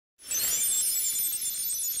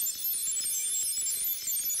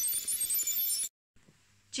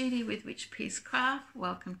Judy with Witchpeace Craft.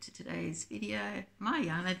 Welcome to today's video, my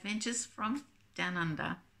yarn adventures from down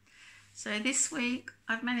under. So this week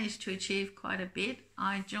I've managed to achieve quite a bit.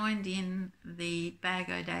 I joined in the Bag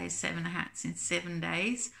O Day 7 hats in 7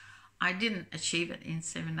 days. I didn't achieve it in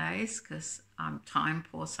 7 days because I'm time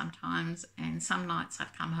poor sometimes, and some nights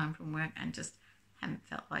I've come home from work and just haven't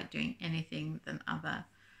felt like doing anything than other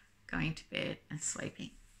going to bed and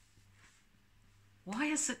sleeping. Why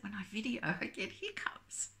is it when I video I get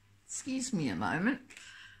hiccups? Excuse me a moment.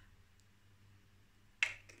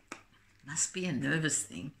 Must be a nervous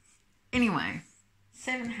thing. Anyway,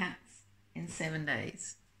 7 hats in 7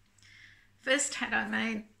 days. First hat I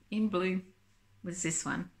made in blue was this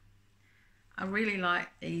one. I really like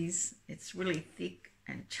these. It's really thick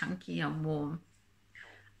and chunky and warm.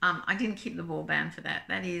 I didn't keep the ball band for that.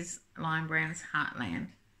 That is Lime Brown's Heartland.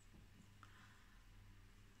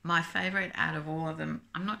 My favourite out of all of them,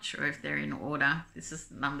 I'm not sure if they're in order. This is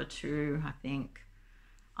number 2, I think.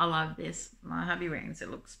 I love this. My hubby reckons it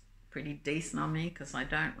looks pretty decent on me because I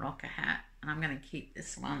don't rock a hat, and I'm going to keep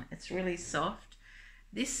this one. It's really soft.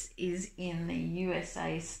 This is in the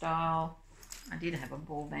USA style. I did have a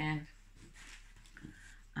ball band.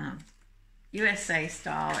 USA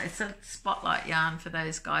style. It's a spotlight yarn for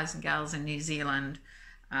those guys and gals in New Zealand.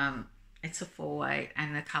 It's a 4-weight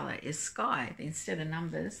and the colour is sky. Instead of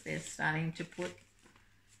numbers, they're starting to put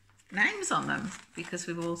names on them because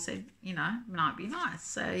we've all said, you know, might be nice.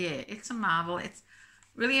 So yeah, it's a marvel. It's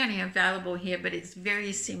really only available here, but it's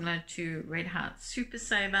very similar to Red Heart Super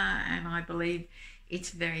Saver, and I believe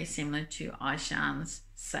it's very similar to Aishan's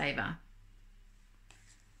Saver.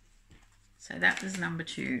 So that was number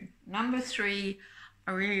 2. Number 3,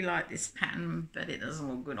 I really like this pattern, but it doesn't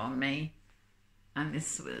look good on me. And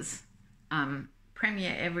this was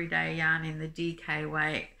Premier Everyday yarn in the DK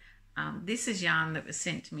weight. This is yarn that was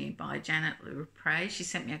sent to me by Janet LaPray. She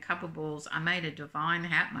sent me a couple of balls. I made a divine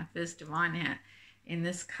hat, my first divine hat, in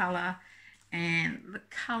this colour, and the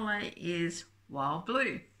colour is Wild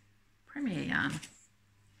Blue. Premier yarn.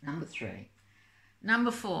 Number 3.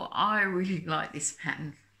 Number 4, I really like this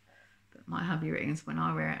pattern, but my hubby reckons when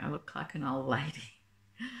I wear it I look like an old lady.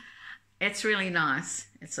 It's really nice.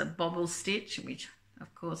 It's a bobble stitch, which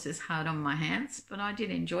of course is hard on my hands, but I did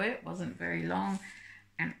enjoy it. It wasn't very long,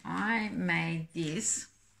 and I made this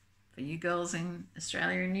for you girls in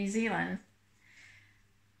Australia and New Zealand.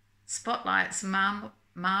 Spotlight's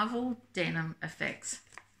Marvel Denim Effects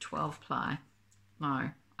 12 ply. No,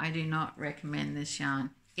 I do not recommend this yarn.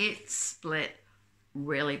 It split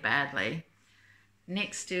really badly.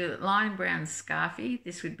 Next to Lime Brown Scarfy,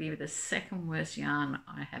 this would be the second worst yarn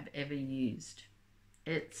I have ever used.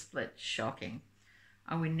 It split shocking.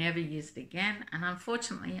 I will never use it again, and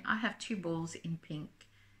unfortunately I have 2 balls in pink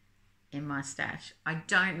in my stash. I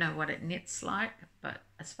don't know what it knits like, but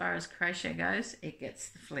as far as crochet goes, it gets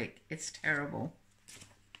the flick. It's terrible.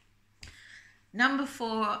 Number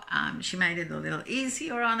 4, she made it a little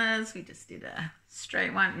easier on us. We just did a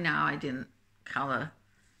straight one. No, I didn't colour.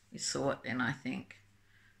 You saw it then, I think.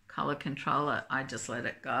 Colour control it. I just let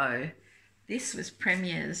it go. This was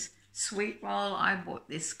Premier's Sweet Roll. I bought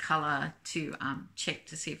this colour to check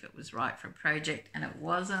to see if it was right for a project, and it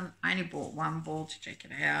wasn't. I only bought 1 ball to check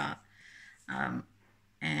it out.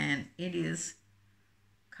 And it is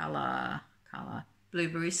colour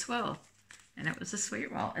Blueberry Swirl, and it was a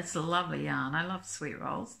sweet roll. It's a lovely yarn. I love sweet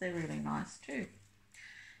rolls. They're really nice too,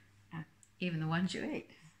 even the ones you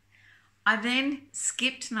eat. I then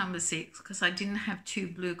skipped number 6 because I didn't have 2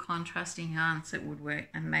 blue contrasting yarns that would work,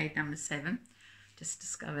 and made number 7. Just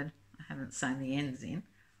discovered I haven't sewn the ends in.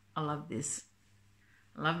 I love this.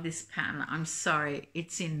 I love this pattern. I'm sorry,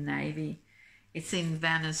 it's in navy. It's in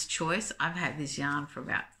Vanna's Choice. I've had this yarn for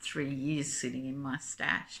about 3 years sitting in my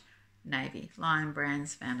stash. Navy, Lion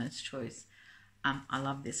Brand's Vanna's Choice. I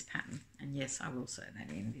love this pattern, and yes, I will sew that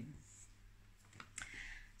end in.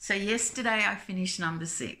 So yesterday I finished number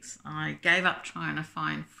 6. I gave up trying to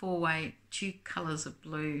find 4-weight, 2 colours of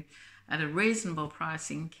blue at a reasonable price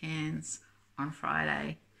in Cairns on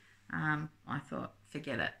Friday. I thought,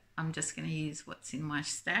 forget it. I'm just going to use what's in my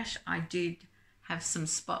stash. I did have some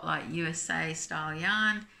Spotlight USA style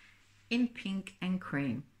yarn in pink and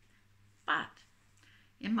cream, but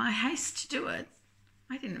in my haste to do it,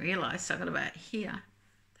 I didn't realise, so I got about here,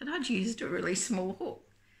 that I'd used a really small hook.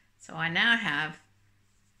 So I now have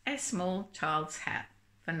a small child's hat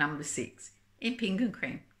for number 6 in pink and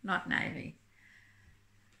cream, not navy.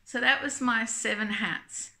 So that was my 7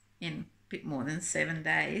 hats in a bit more than 7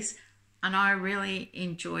 days, and I really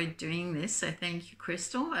enjoyed doing this. So thank you,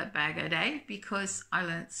 Crystal, at Bag O Day, because I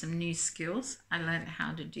learnt some new skills. I learned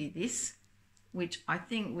how to do this which I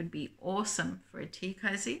think would be awesome for a tea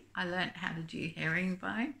cozy. I learned how to do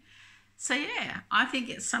herringbone. So yeah, I think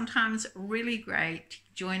it's sometimes really great to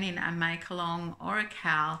join in a make-along or a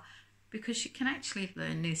cowl, because you can actually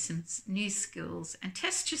learn new skills and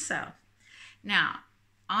test yourself. Now,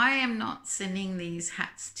 I am not sending these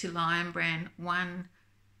hats to Lion Brand. One,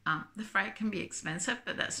 the freight can be expensive,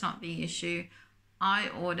 but that's not the issue. I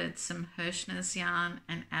ordered some Hirschner's yarn,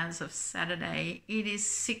 and as of Saturday, it is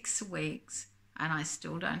 6 weeks and I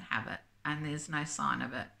still don't have it, and there's no sign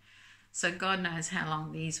of it. So God knows how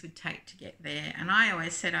long these would take to get there. And I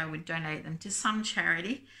always said I would donate them to some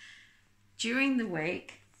charity. During the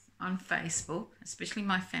week on Facebook, especially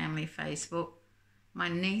my family Facebook, my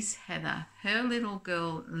niece Heather, her little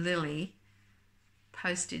girl Lily,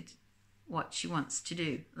 posted what she wants to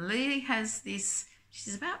do. Lily has this,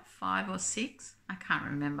 she's about 5 or 6, I can't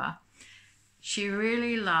remember. She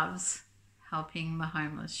really loves helping the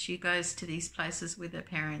homeless. She goes to these places with her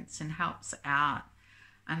parents and helps out,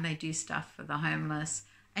 and they do stuff for the homeless.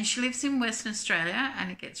 And she lives in Western Australia,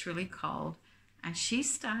 and it gets really cold. And she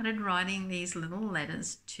started writing these little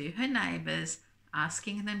letters to her neighbours,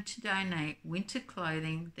 asking them to donate winter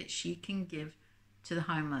clothing that she can give to the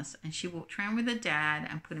homeless. And she walked around with her dad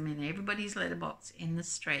and put them in everybody's letterbox in the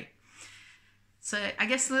street. So I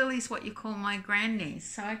guess Lily's what you call my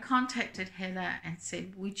grandniece. So I contacted Heather and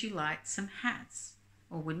said, would you like some hats?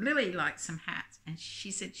 Or would Lily like some hats? And she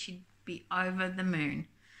said she'd be over the moon.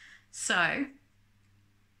 So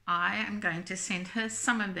I am going to send her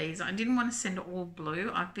some of these. I didn't want to send all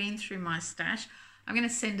blue. I've been through my stash. I'm going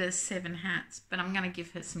to send her 7 hats, but I'm going to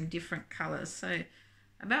give her some different colours. So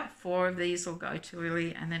about 4 of these will go to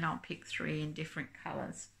Lily, and then I'll pick 3 in different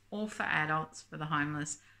colours, all for adults, for the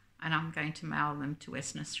homeless, and I'm going to mail them to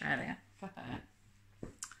Western Australia for her.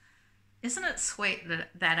 Isn't it sweet that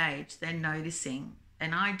at that age they're noticing?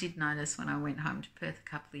 And I did notice when I went home to Perth a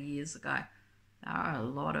couple of years ago, there are a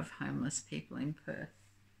lot of homeless people in Perth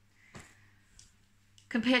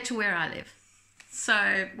compared to where I live.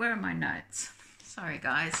 So where are my notes? Sorry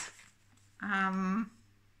guys.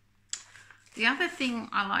 The other thing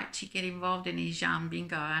I like to get involved in is yarn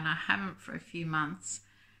bingo, and I haven't for a few months.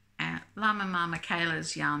 Llama Mama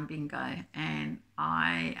Kayla's yarn bingo, and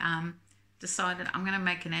I decided I'm going to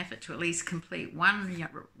make an effort to at least complete 1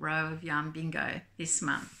 row of yarn bingo this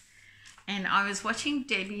month. And I was watching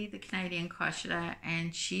Debbie, the Canadian crocheter,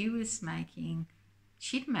 and she'd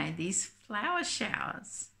made these flower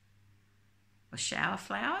showers, or shower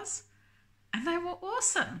flowers, and they were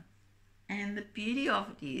awesome. And the beauty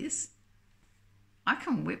of it is I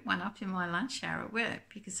can whip one up in my lunch hour at work,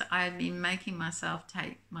 because I had been making myself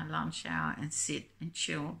take my lunch hour and sit and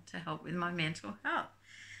chill to help with my mental health.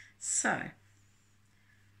 So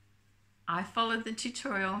I followed the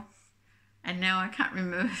tutorial, and now I can't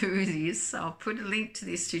remember who it is, so I'll put a link to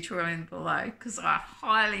this tutorial below, because I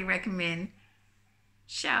highly recommend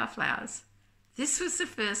shower flowers. This was the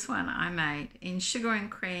first one I made in sugar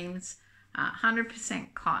and creams,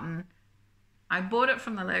 100% cotton. I bought it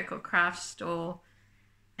from the local craft store,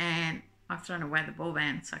 and I've thrown away the ball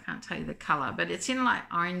band, so I can't tell you the colour, but it's in like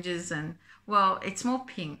oranges and, well, it's more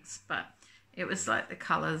pinks, but it was like the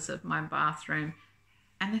colours of my bathroom.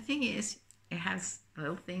 And the thing is, it has a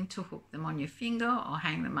little thing to hook them on your finger or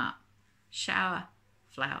hang them up. Shower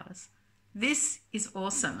flowers. This is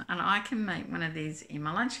awesome, and I can make one of these in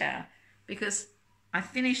my lunch hour, because I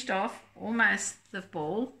finished off almost the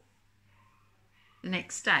ball the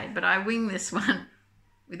next day, but I winged this one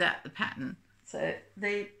without the pattern. So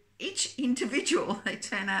each individual, they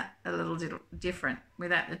turn out a little different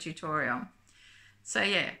without the tutorial. So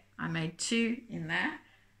yeah, I made 2 in that.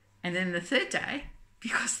 And then the third day,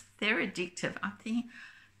 because they're addictive, I'm thinking,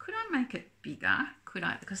 could I make it bigger? Could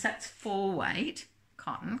I, because that's 4 weight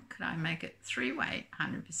cotton, could I make it 3 weight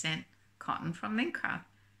 100% cotton from Lincraft?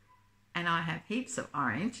 And I have heaps of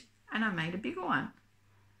orange, and I made a bigger one.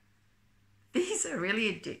 These are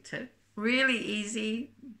really addictive, really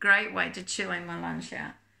easy, great way to chill in my lunch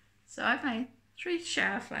hour. So I've made 3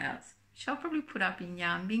 shower flowers, which I'll probably put up in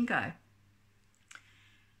yarn bingo.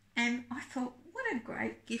 And I thought, what a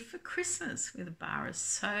great gift for Christmas, with a bar of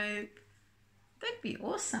soap. That'd be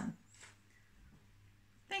awesome.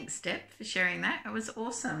 Thanks, Deb, for sharing that. It was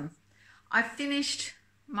awesome. I finished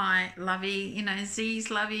my lovey, you know, Z's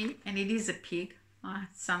lovey, and it is a pig. My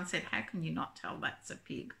son said, how can you not tell that's a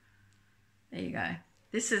pig? There you go.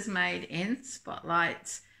 This is made in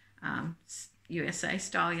Spotlights, USA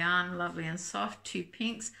style yarn, lovely and soft, 2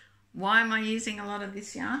 pinks. Why am I using a lot of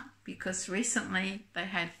this yarn? Because recently they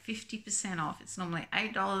had 50% off. It's normally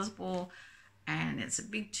 $8 a ball, and it's a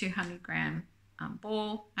big 200 gram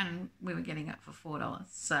ball, and we were getting it for $4.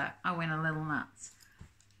 So I went a little nuts.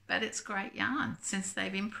 But it's great yarn since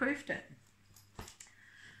they've improved it.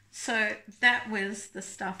 So that was the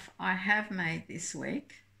stuff I have made this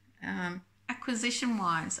week.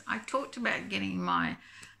 Acquisition-wise, I talked about getting my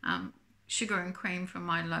sugar and cream from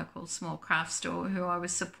my local small craft store who I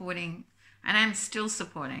was supporting and am still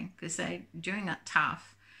supporting because they're doing it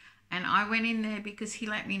tough. And I went in there because he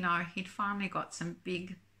let me know he'd finally got some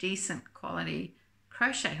big, decent quality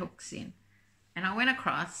crochet hooks in. And I went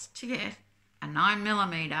across to get a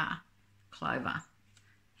 9mm clover.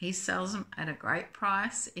 He sells them at a great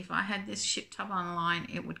price. If I had this shipped up online,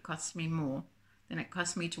 it would cost me more than it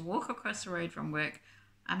cost me to walk across the road from work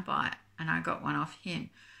and buy it. And I got one off him.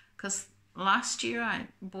 Because last year I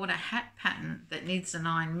bought a hat pattern that needs a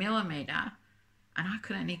 9mm and I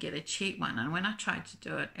could only get a cheap one. And when I tried to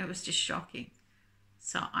do it, it was just shocking.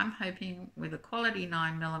 So I'm hoping with a quality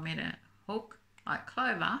 9mm hook like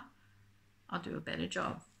Clover, I'll do a better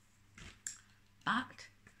job. But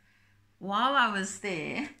while I was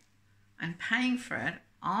there and paying for it,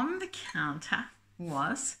 on the counter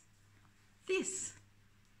was this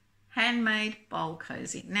handmade bowl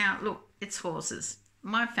cozy. Now, look, it's horses.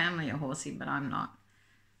 My family are horsey, but I'm not.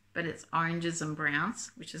 But it's oranges and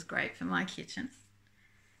browns, which is great for my kitchen.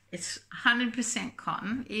 It's 100%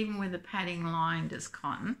 cotton, even with the padding lined as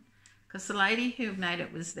cotton, because the lady who made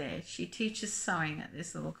it was there. She teaches sewing at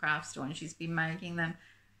this little craft store, and she's been making them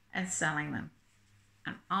and selling them.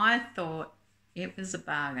 And I thought it was a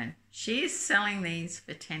bargain. She's selling these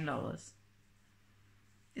for $10.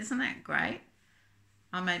 Isn't that great?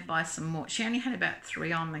 I may buy some more. She only had about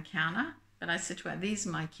 3 on the counter, but I said to her, these are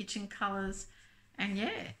my kitchen colours. And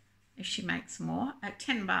yeah, if she makes more, at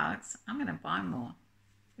 $10, I'm going to buy more.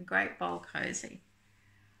 A great bowl cozy,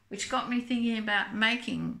 which got me thinking about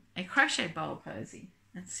making a crochet bowl cozy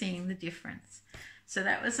and seeing the difference. So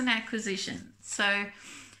that was an acquisition. So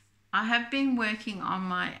I have been working on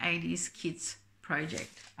my 80s kids project.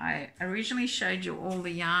 I originally showed you all the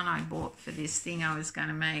yarn I bought for this thing I was going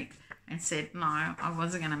to make and said no, I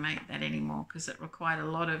wasn't going to make that anymore because it required a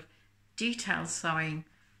lot of detail sewing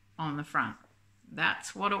on the front.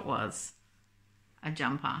 That's what it was, a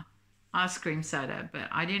jumper. Ice cream soda, but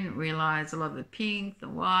I didn't realise a lot of the pink, the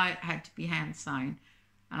white had to be hand sewn,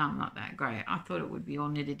 and I'm not that great. I thought it would be all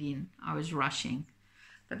knitted in. I was rushing.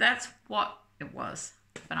 But that's what it was.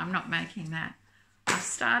 But I'm not making that. I've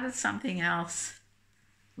started something else,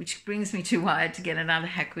 which brings me to why I had to get another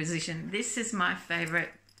acquisition. This is my favourite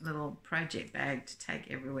little project bag to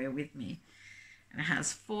take everywhere with me. And it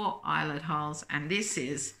has 4 eyelet holes, and this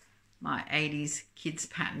is my 80s kids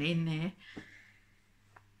pattern in there.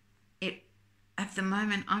 At the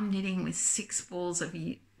moment, I'm knitting with 6 balls of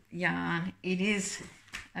yarn. It is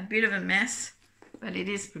a bit of a mess, but it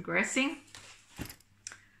is progressing.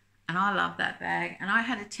 And I love that bag. And I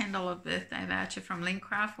had a $10 birthday voucher from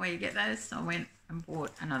Linkcraft where you get those. So I went and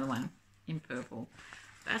bought another one in purple.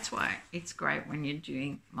 That's why it's great when you're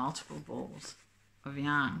doing multiple balls of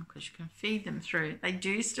yarn because you can feed them through. They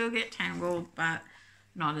do still get tangled, but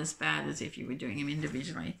not as bad as if you were doing them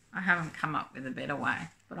individually. I haven't come up with a better way,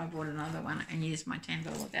 but I bought another one and used my $10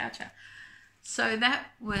 voucher. So that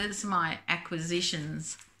was my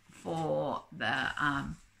acquisitions for the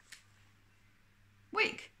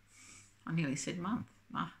week. I nearly said month.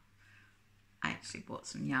 I actually bought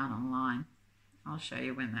some yarn online. I'll show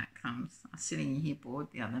you when that comes. I was sitting here bored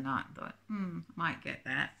the other night and thought, I might get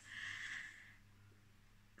that.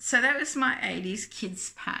 So that was my 80s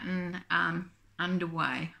kids pattern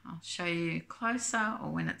underway. I'll show you closer or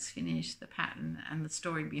when it's finished the pattern and the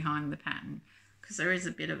story behind the pattern because there is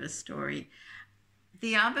a bit of a story.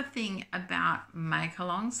 The other thing about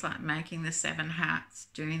make-alongs, like making the 7 hats,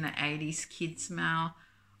 doing the 80s kids mail,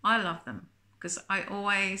 I love them because I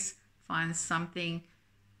always find something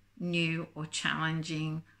new or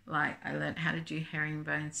challenging. Like I learned how to do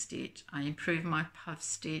herringbone stitch. I improved my puff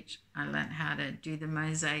stitch. I learned how to do the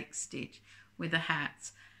mosaic stitch with the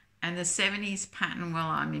hats. And the 70s pattern, well,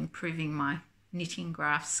 I'm improving my knitting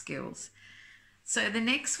graph skills. So the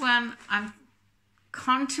next one I'm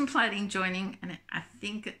contemplating joining, and I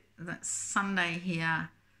think that's Sunday here,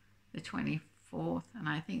 the 24th, and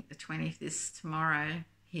I think the 20th is tomorrow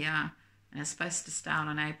here, and it's supposed to start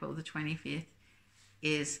on April the 25th,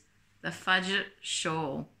 is the Fudget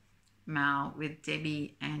Shawl Mal with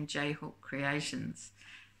Debbie and J Hook Creations.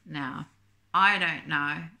 Now, I don't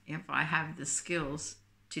know if I have the skills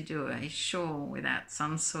to do a shawl without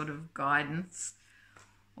some sort of guidance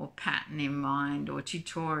or pattern in mind or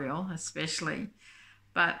tutorial especially,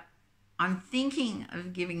 but I'm thinking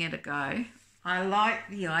of giving it a go. I like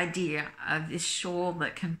the idea of this shawl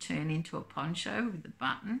that can turn into a poncho with the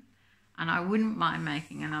button, and I wouldn't mind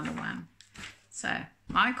making another one. So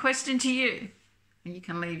my question to you, and you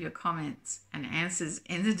can leave your comments and answers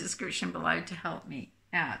in the description below to help me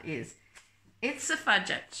out, is it's a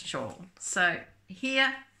fudget shawl. So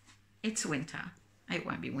here it's winter. It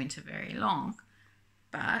won't be winter very long,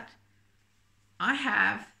 but I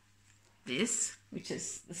have this, which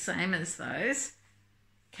is the same as those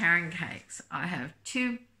Cairns cakes. I have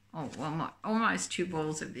almost 2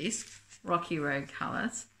 balls of this Rocky Road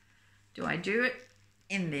colours. Do I do it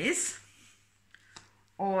in this,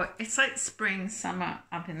 or it's like spring, summer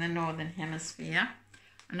up in the northern hemisphere,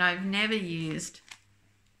 and I've never used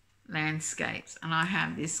landscapes, and I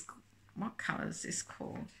have this, what colour is this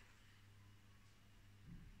called?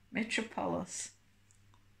 Metropolis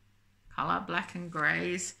colour, black and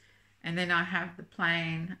greys, and then I have the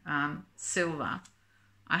plain silver.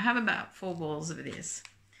 I have about 4 balls of this,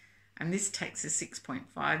 and this takes a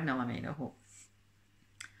 6.5mm hook.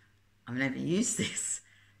 I've never used this.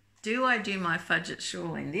 Do I do my fudget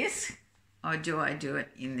shawl in this, or do I do it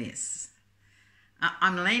in this?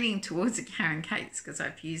 I'm leaning towards the Cairns cakes because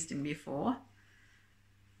I've used them before,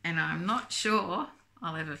 and I'm not sure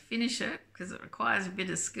I'll ever finish it because it requires a bit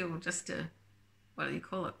of skill just to, what do you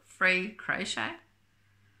call it, free crochet.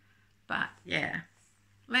 But yeah,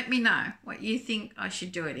 let me know what you think I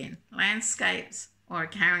should do it in. Landscapes or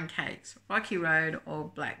Cairns cakes, Rocky Road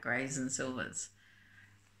or black, greys and silvers.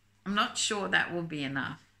 I'm not sure that will be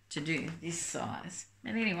enough to do this size.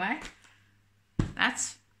 But anyway,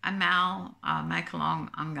 that's a Mal make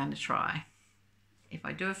along I'm going to try. If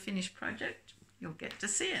I do a finished project, you'll get to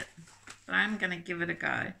see it. But I'm going to give it a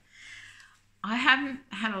go. I haven't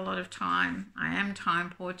had a lot of time. I am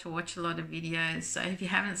time poor to watch a lot of videos. So if you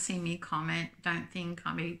haven't seen me comment, don't think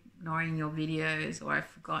I'm ignoring your videos or I've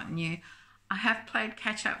forgotten you. I have played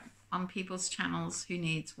catch up on people's channels who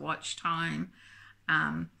needs watch time.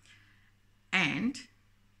 And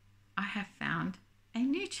I have found a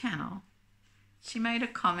new channel. She made a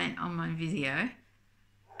comment on my video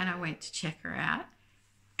and I went to check her out,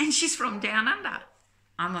 and she's from down under.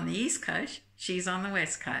 I'm on the East Coast, she's on the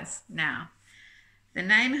West Coast. Now, the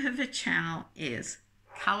name of her channel is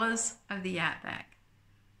Colours of the Outback.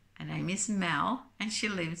 Her name is Mel, and she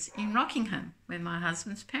lives in Rockingham, where my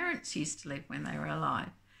husband's parents used to live when they were alive.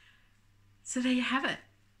 So there you have it.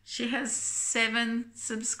 She has 7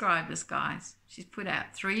 subscribers, guys. She's put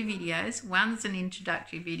out 3 videos. One's an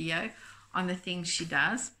introductory video on the things she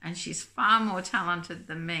does, and she's far more talented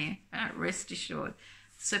than me, rest assured.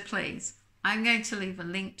 So please, I'm going to leave a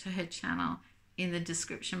link to her channel in the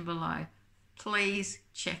description below. Please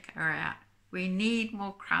check her out. We need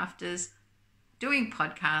more crafters doing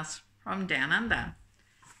podcasts from down under.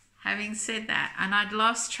 Having said that, and I'd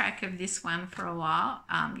lost track of this one for a while.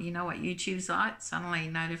 You know what YouTube's like, suddenly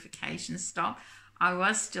notifications stop. I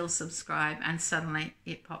was still subscribed and suddenly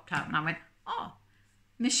it popped up and I went, oh,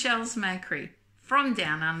 Michelle's Makery from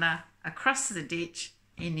down under, across the ditch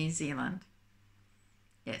in New Zealand.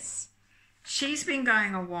 Yes, she's been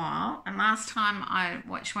going a while, and last time I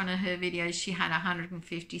watched one of her videos, she had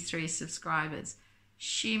 153 subscribers.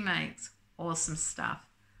 She makes awesome stuff.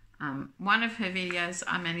 One of her videos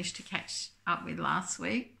I managed to catch up with last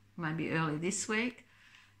week, maybe early this week.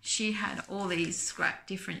 She had all these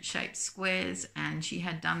different shaped squares, and she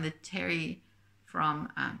had done the Terry from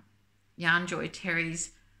Yarn Joy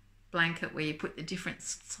Terry's blanket where you put the different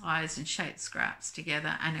size and shaped scraps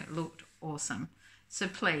together, and it looked awesome. So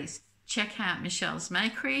please check out Michelle's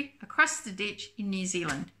Makery across the ditch in New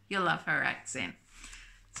Zealand. You'll love her accent.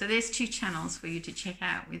 So there's 2 channels for you to check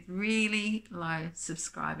out with really low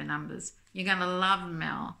subscriber numbers. You're going to love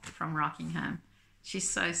Mel from Rockingham. She's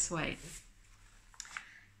so sweet.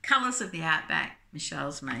 Colours of the Outback,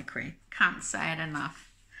 Michelle's Makery. Can't say it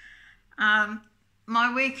enough.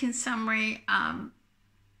 My week in summary,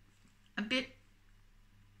 a bit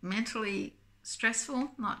mentally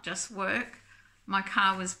stressful, not just work. My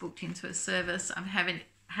car was booked into a service. I've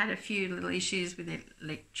had a few little issues with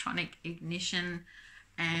electronic ignition,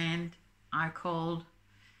 and I called,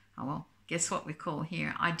 oh well, guess what we call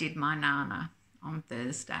here? I did my Nana on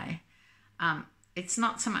Thursday. It's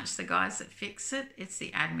not so much the guys that fix it, it's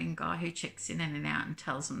the admin guy who checks in and out and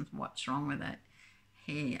tells them what's wrong with it.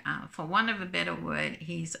 He, for want of a better word,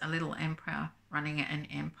 he's a little emperor running an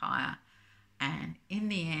empire. And in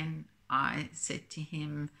the end, I said to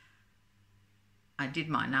him, I did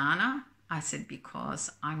my Nana. I said,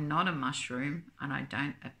 because I'm not a mushroom and I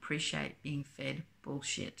don't appreciate being fed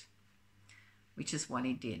bullshit, which is what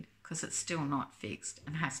he did, because it's still not fixed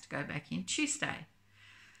and has to go back in Tuesday.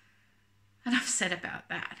 And I've said about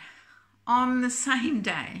that. On the same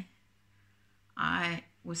day, I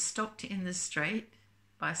was stopped in the street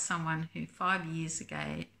by someone who 5 years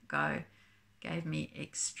ago gave me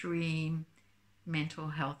extreme mental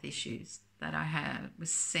health issues that I was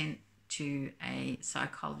sent to a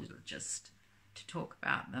psychologist to talk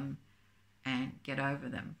about them and get over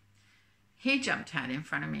them. He jumped out in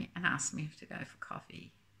front of me and asked me to go for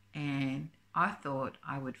coffee, and I thought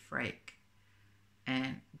I would freak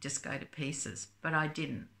and just go to pieces, but I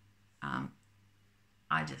didn't.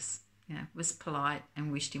 I just, was polite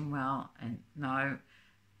and wished him well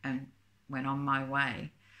and went on my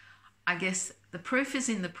way. I guess the proof is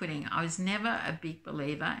in the pudding. I was never a big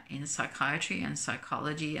believer in psychiatry and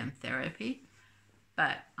psychology and therapy,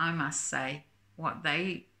 but I must say what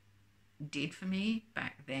they did for me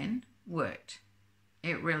back then worked.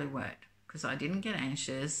 It really worked, because I didn't get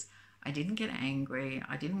anxious, I didn't get angry,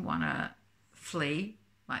 I didn't want to flee,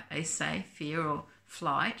 like they say, fear or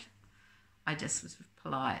flight. I just was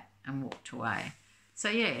polite and walked away. So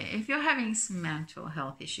yeah, if you're having some mental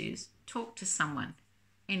health issues, talk to someone,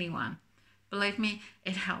 anyone. Believe me,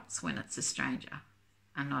 it helps when it's a stranger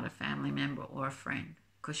and not a family member or a friend,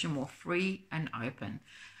 because you're more free and open.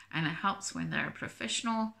 And it helps when they're a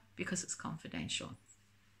professional, because it's confidential.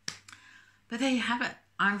 But there you have it.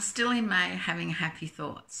 I'm still in May having happy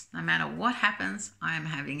thoughts. No matter what happens, I am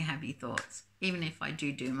having happy thoughts, even if I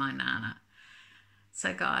do my nana.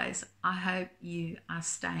 So guys, I hope you are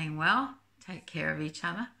staying well, take care of each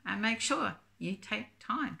other, and make sure you take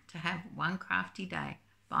time to have one crafty day.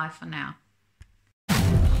 Bye for now.